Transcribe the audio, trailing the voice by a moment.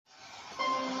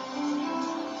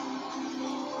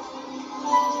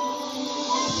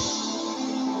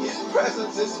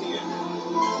presence is here.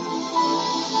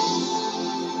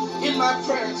 In my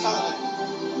prayer time,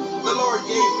 the Lord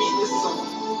gave me this song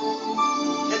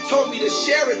and told me to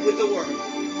share it with the world.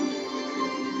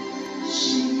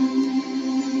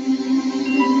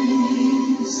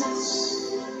 Jesus,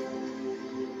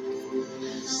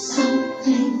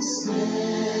 something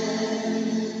special,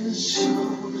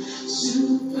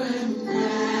 supernatural,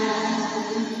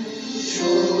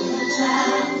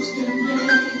 that's the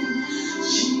name,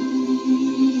 Jesus.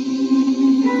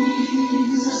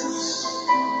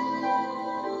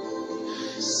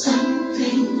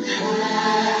 Something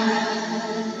happens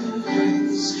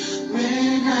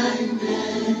when I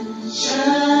mention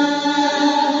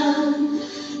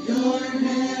your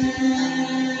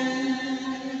name.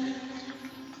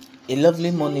 A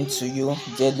lovely morning to you,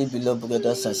 dearly beloved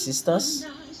brothers and sisters.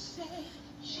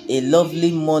 A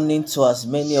lovely morning to as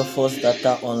many of us that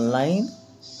are online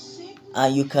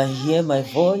and you can hear my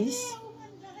voice.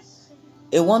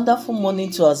 A wonderful morning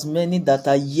to as many that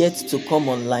are yet to come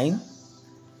online.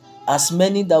 As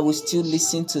many that will still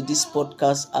listen to this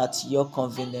podcast at your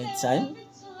convenient time.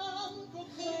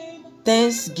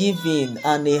 Thanksgiving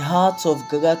and a heart of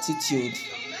gratitude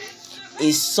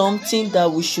is something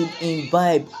that we should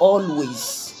imbibe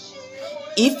always.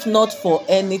 If not for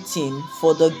anything,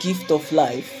 for the gift of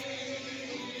life.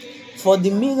 For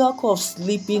the miracle of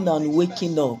sleeping and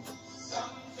waking up.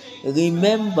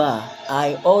 Remember,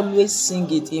 I always sing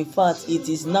it. In fact, it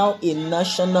is now a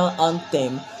national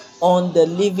anthem on the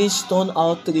Livingstone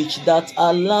Outreach that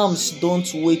alarms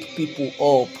don't wake people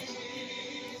up.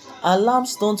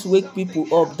 Alarms don't wake people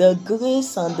up. The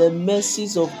grace and the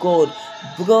mercies of God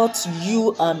brought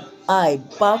you and I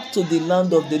back to the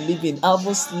land of the living. I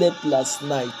haven't slept last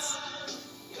night.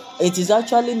 It is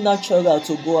actually natural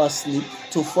to go asleep,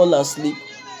 to fall asleep.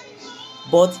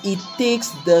 But it takes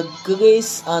the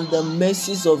grace and the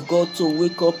mercies of God to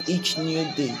wake up each new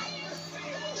day.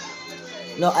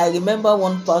 Now, I remember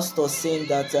one pastor saying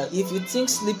that if you think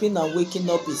sleeping and waking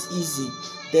up is easy,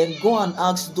 then go and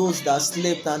ask those that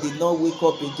slept and did not wake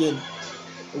up again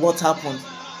what happened.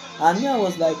 And me, I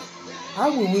was like, how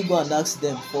will we go and ask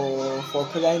them for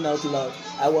crying out loud?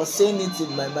 I was saying it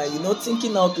in my mind,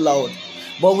 thinking out loud.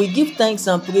 But we give thanks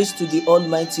and praise to the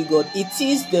Almighty God. It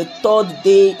is the 3rd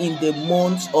day in the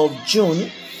month of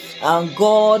June. And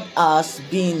God has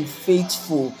been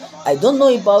faithful. I don't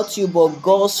know about you, but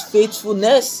God's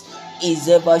faithfulness is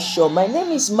ever sure. My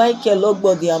name is Michael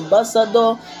Ogbo, the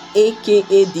ambassador,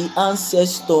 aka the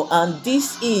ancestor, and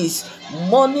this is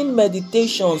morning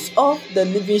meditations of the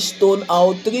Livingstone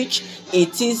Outreach.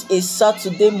 It is a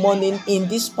Saturday morning in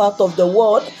this part of the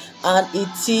world, and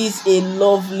it is a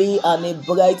lovely and a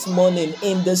bright morning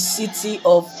in the city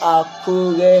of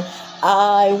Akure.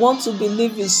 I want to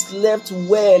believe you slept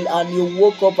well and you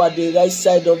woke up at the right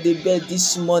side of the bed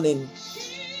this morning.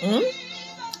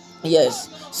 Yes.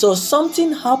 So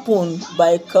something happened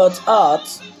by Kurt Carr.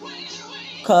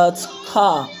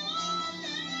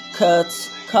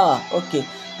 Okay.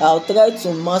 I'll try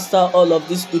to master all of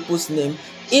these people's name.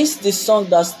 It's the song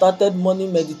that started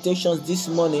morning meditations this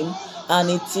morning, and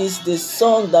it is the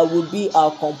song that will be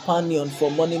our companion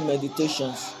for morning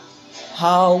meditations.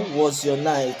 How was your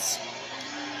night?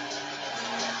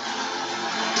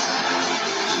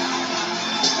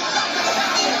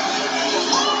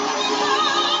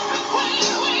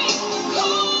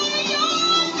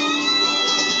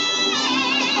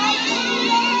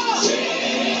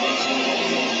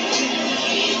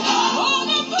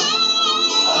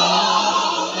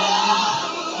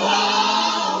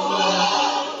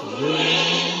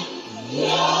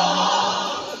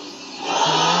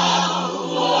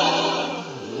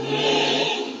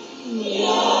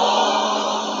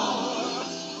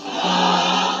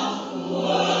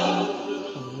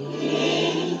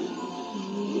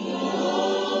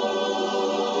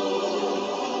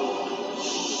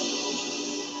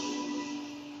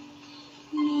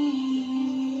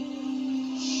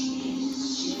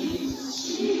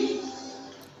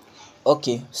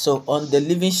 Okay, so on the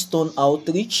Livingstone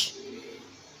Outreach,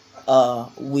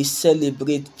 we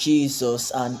celebrate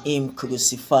Jesus and Him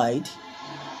crucified.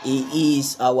 He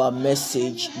is our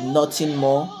message, nothing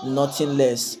more, nothing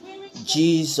less.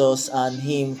 Jesus and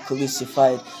Him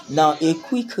crucified. Now, a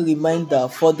quick reminder,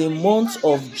 for the month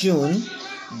of June,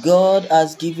 God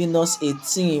has given us a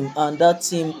theme, and that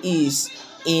theme is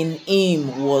 "In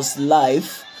Him was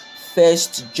life."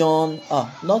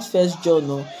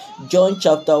 John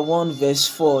chapter 1 verse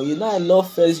 4. I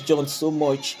love 1 John so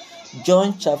much.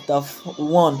 John chapter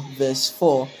 1 verse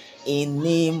 4. In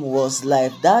Him was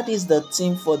life. That is the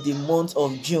theme for the month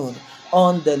of June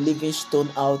on the Livingstone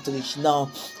Outreach.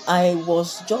 Now, I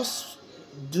was just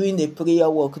doing a prayer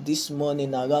walk this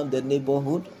morning around the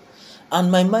neighborhood,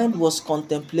 and my mind was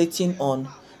contemplating on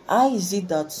how is it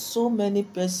that so many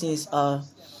persons are,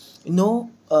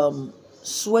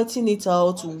 sweating it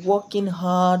out, working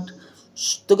hard,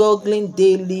 struggling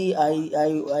daily.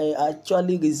 I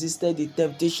actually resisted the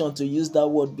temptation to use that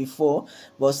word before,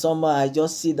 but somehow I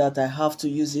just see that I have to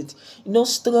use it.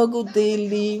 Struggle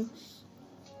daily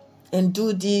and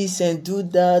do this and do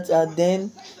that, and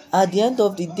then at the end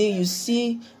of the day you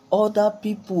see other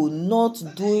people not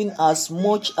doing as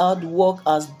much hard work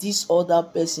as these other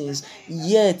persons,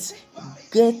 yet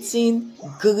getting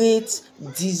great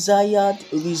desired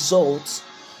results.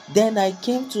 Then I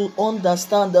came to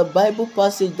understand the Bible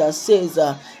passage that says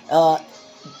the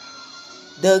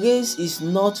race is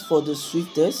not for the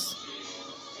swiftest,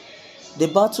 the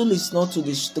battle is not to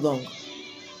the strong.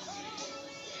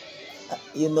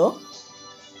 you know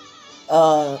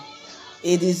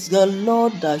it is the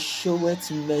Lord that showeth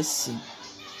mercy.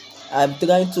 I'm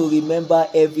trying to remember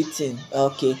everything.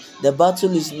 Okay, the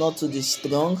battle is not to the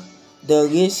strong, the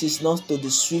race is not to the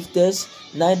swiftest,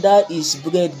 neither is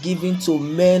bread given to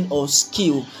men of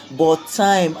skill, but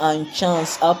time and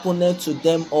chance happeneth to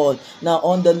them all. Now,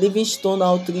 on the Livingstone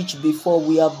Outreach before,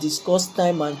 we have discussed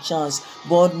time and chance,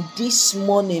 but this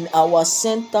morning our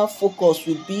center focus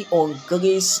will be on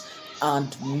grace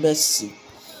and mercy.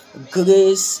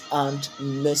 Grace and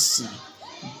mercy.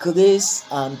 Grace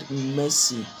and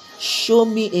mercy. Show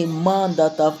me a man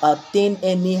that have attained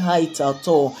any height at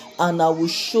all, and I will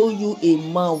show you a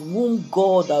man whom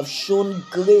God have shown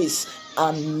grace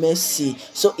and mercy.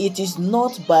 So it is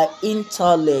not by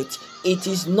intellect, it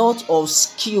is not of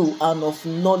skill and of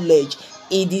knowledge,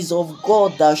 it is of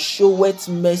God that showeth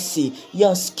mercy.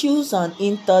 Your skills and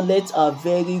intellect are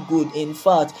very good. In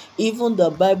fact, even the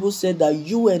Bible said that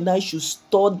you and I should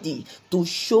study to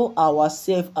show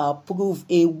ourselves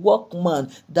approved, a workman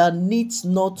that needs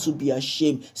not to be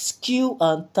ashamed. Skill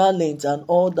and talent and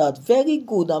all that, very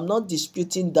good. I'm not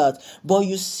disputing that. But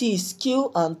you see,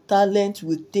 skill and talent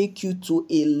will take you to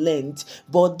a length.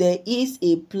 But there is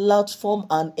a platform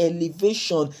and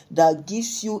elevation that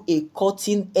gives you a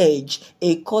cutting edge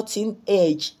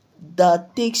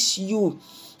that takes you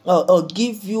or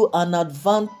give you an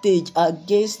advantage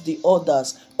against the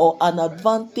others, or an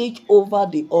advantage over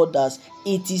the others.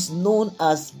 It is known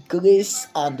as grace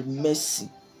and mercy.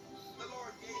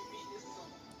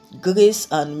 Grace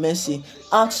and mercy.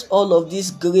 Ask all of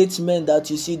these great men that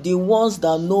you see, the ones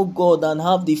that know God and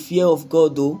have the fear of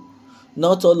God,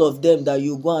 not all of them that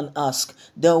you go and ask.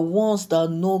 The ones that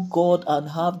know God and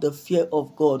have the fear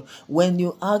of God. When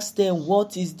you ask them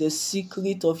what is the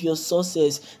secret of your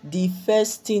success, the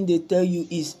first thing they tell you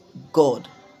is God.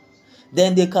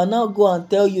 Then they can now go and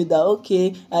tell you that,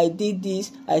 okay, I did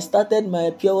this, I started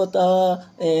my pure water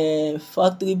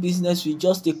factory business with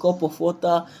just a cup of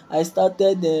water, I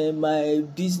started my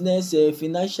business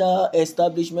financial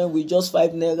establishment with just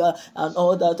 5 naira and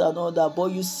all that.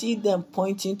 But you see them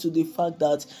pointing to the fact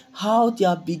that how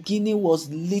their beginning was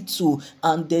little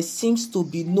and there seems to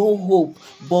be no hope,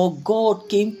 but God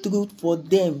came through for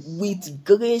them with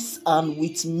grace and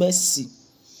with mercy.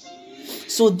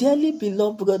 So, dearly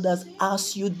beloved brothers,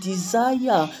 as you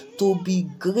desire to be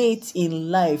great in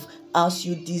life, as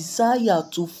you desire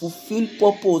to fulfill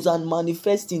purpose and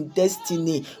manifest in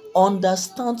destiny,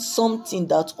 understand something,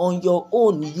 that on your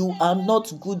own you are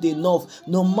not good enough,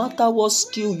 no matter what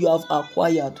skill you have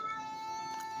acquired.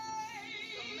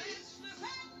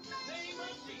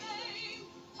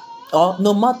 Or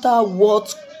no matter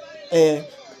what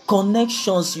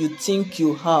connections you think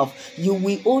you have, you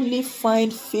will only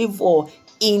find favor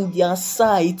in their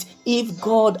sight if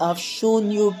God have shown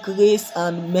you grace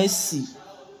and mercy.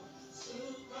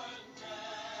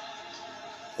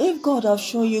 If God have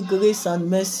shown you grace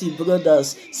and mercy,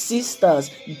 brothers,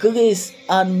 sisters, grace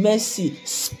and mercy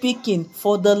speaking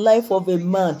for the life of a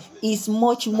man is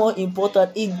much more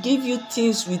important. It gives you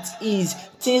things with ease,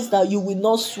 things that you will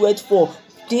not sweat for,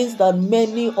 things that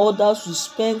many others will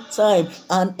spend time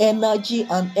and energy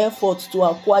and effort to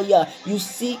acquire. You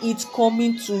see it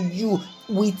coming to you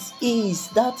with ease.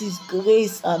 That is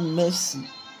grace and mercy.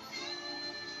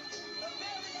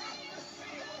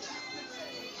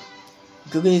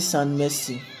 Grace and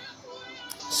mercy.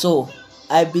 So,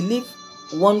 I believe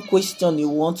one question you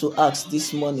want to ask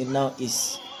this morning now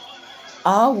is,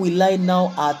 how will I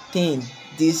now attain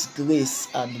this grace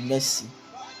and mercy?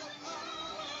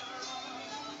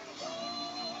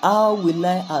 How will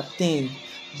I attain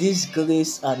this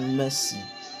grace and mercy?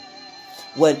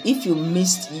 Well, if you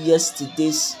missed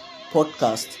yesterday's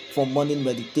podcast for morning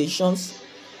meditations,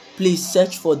 please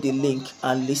search for the link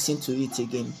and listen to it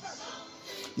again.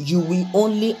 You will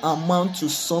only amount to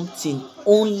something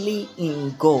only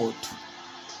in God.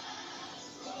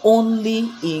 Only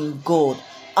in God.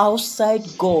 Outside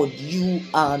God, you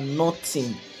are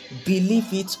nothing.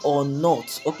 Believe it or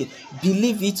not. Okay,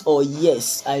 believe it or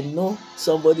yes. I know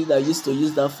somebody that used to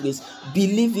use that phrase.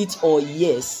 Believe it or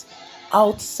yes.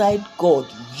 Outside God,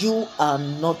 you are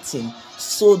nothing.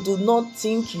 So do not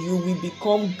think you will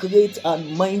become great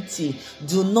and mighty.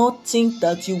 Do not think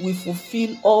that you will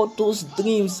fulfill all those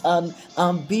dreams and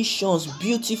ambitions,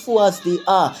 beautiful as they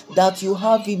are, that you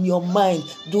have in your mind.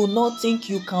 Do not think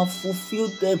you can fulfill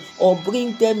them or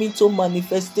bring them into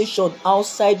manifestation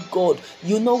outside God.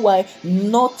 You know why?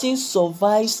 Nothing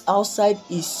survives outside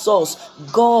His source.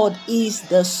 God is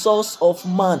the source of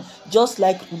man. Just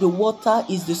like the water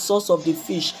is the source of the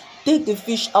fish. Take the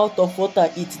fish out of water,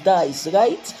 it dies,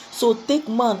 right? So take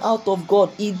man out of God,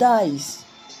 he dies.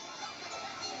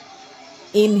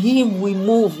 In him we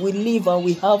move, we live, and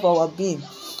we have our being.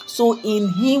 So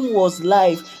in him was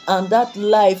life, and that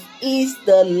life is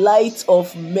the light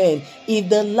of men. If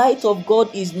the light of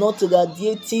God is not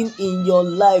radiating in your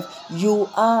life, you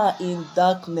are in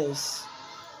darkness.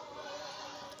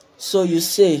 So you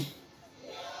say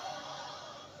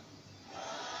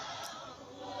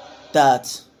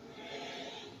that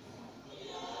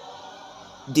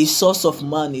the source of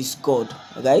man is God,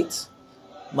 right?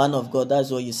 Man of God,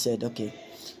 that's what you said. Okay.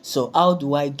 So how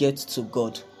do I get to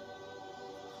God?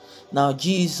 Now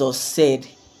Jesus said,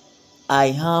 I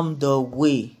am the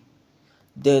way,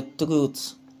 the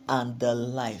truth, and the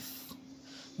life.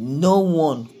 No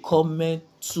one cometh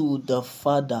to the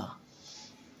Father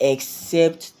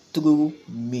except through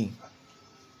me.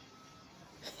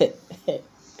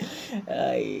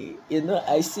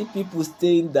 I see people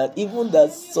saying that, even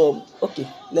that some, okay,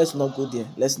 let's not go there.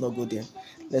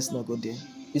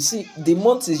 You see, the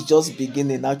month is just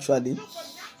beginning actually,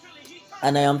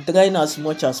 and I am trying as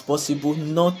much as possible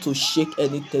not to shake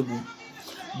any table.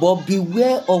 But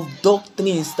beware of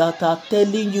doctrines that are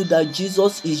telling you that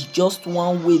Jesus is just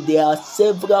one way. There are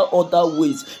several other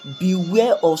ways.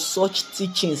 Beware of such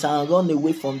teachings and run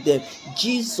away from them.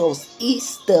 Jesus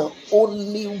is the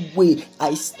only way.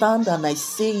 I stand and I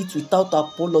say it without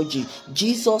apology.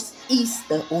 Jesus is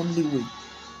the only way.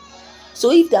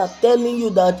 So if they are telling you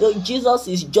that Jesus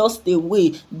is just a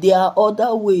way, there are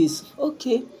other ways.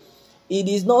 Okay. It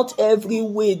is not every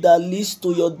way that leads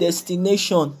to your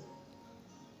destination.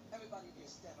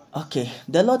 Okay,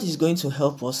 the Lord is going to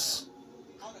help us.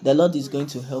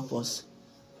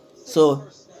 So,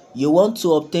 you want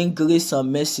to obtain grace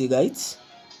and mercy, right?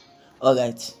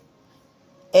 Alright.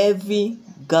 Every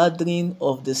gathering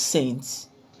of the saints,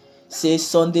 say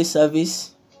Sunday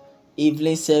service,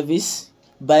 evening service,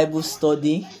 Bible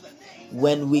study,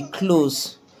 when we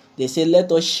close, they say,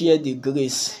 let us share the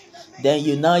grace. Then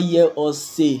you now hear us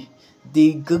say,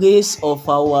 the grace of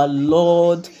our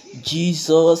Lord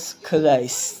Jesus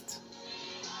Christ.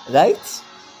 Right?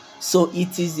 So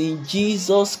it is in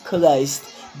Jesus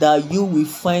Christ that you will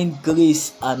find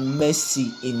grace and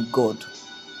mercy in God.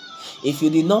 If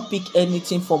you did not pick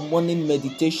anything from morning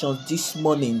meditation this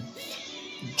morning,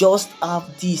 just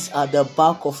have this at the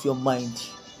back of your mind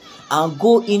and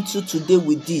go into today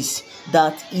with this,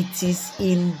 that it is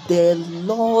in the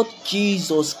Lord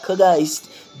Jesus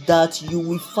Christ that you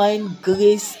will find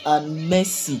grace and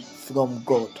mercy from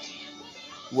God.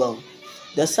 Well,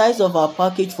 the size of our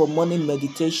package for morning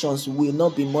meditations will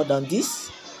not be more than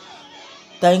this.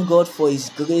 Thank God for His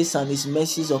grace and His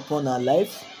mercies upon our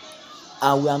life,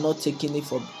 and we are not taking it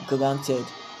for granted.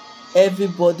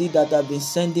 Everybody that have been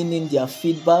sending in their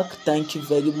feedback, thank you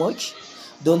very much.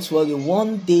 Don't worry,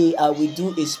 one day I will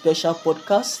do a special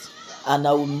podcast and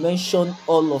I will mention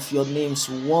all of your names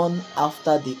one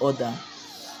after the other.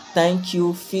 Thank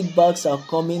you. Feedbacks are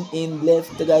coming in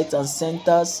left, right, and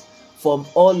centers from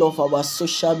all of our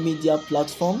social media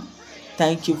platforms.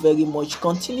 Thank you very much.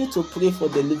 Continue to pray for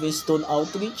the Livingstone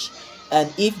Outreach.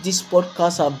 And if this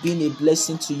podcast have been a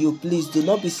blessing to you, please do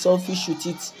not be selfish with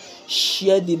it.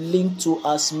 Share the link to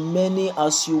as many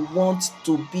as you want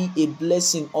to be a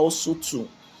blessing also to.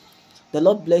 The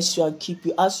Lord bless you and keep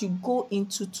you as you go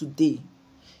into today.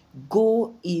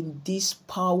 Go in this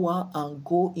power and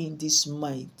go in this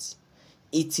might.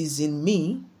 It is in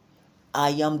me. I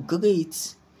am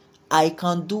great. I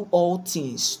can do all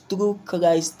things through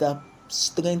Christ that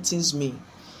strengthens me.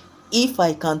 If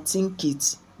I can think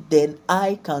it, then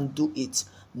I can do it.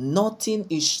 Nothing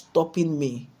is stopping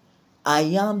me. I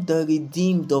am the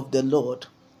redeemed of the Lord.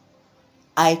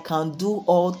 I can do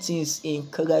all things in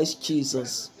Christ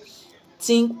Jesus.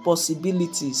 Think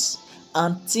possibilities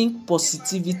and think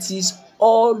positivities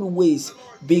always,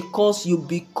 because you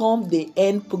become the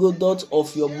end product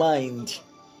of your mind.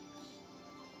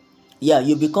 Yeah,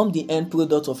 you become the end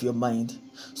product of your mind.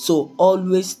 So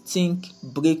always think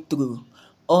breakthrough,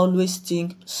 always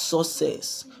think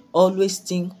success, always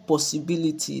think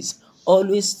possibilities,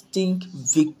 always think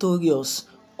victorious,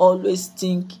 always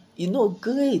think,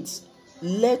 great.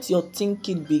 Let your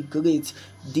thinking be great.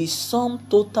 The sum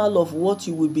total of what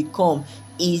you will become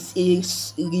is a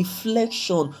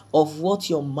reflection of what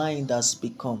your mind has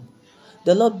become.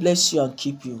 The Lord bless you and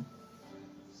keep you.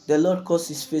 The Lord cause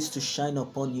his face to shine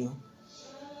upon you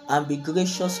and be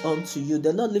gracious unto you.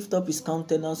 The Lord lift up his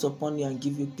countenance upon you and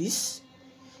give you peace.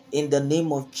 In the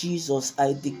name of Jesus,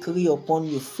 I decree upon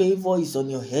you, favor is on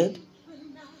your head,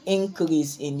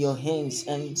 increase in your hands,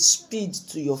 and speed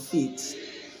to your feet.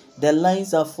 The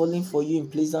lines are falling for you in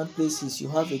pleasant places. You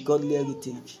have a godly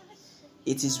heritage.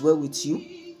 It is well with you.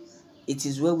 It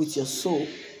is well with your soul.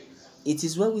 It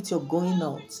is well with your going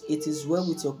out. It is well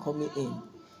with your coming in.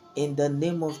 In the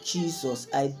name of Jesus,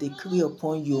 I decree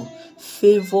upon you,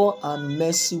 favor and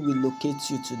mercy will locate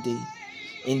you today.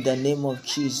 In the name of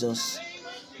Jesus.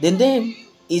 The name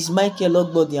is Michael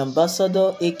Ogbo, the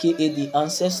ambassador, aka the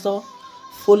ancestor.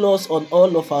 Follow us on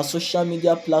all of our social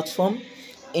media platforms: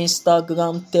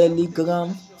 Instagram,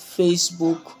 Telegram,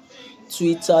 Facebook,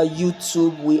 Twitter,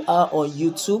 YouTube. We are on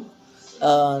YouTube.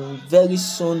 Very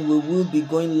soon we will be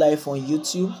going live on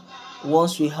YouTube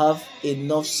once we have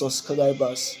enough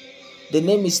subscribers. The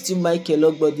name is still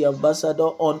Michael Ogbo, the ambassador.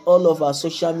 On all of our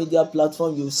social media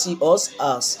platforms, you see us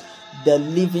as the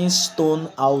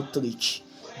Livingstone Outreach.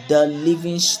 The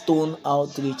Livingstone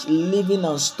Outreach. Living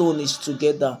and stone is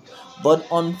together. But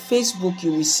on Facebook,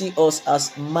 you will see us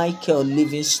as Michael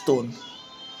Livingstone.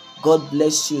 God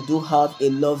bless you. Do have a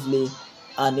lovely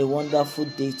and a wonderful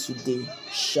day today.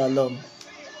 Shalom.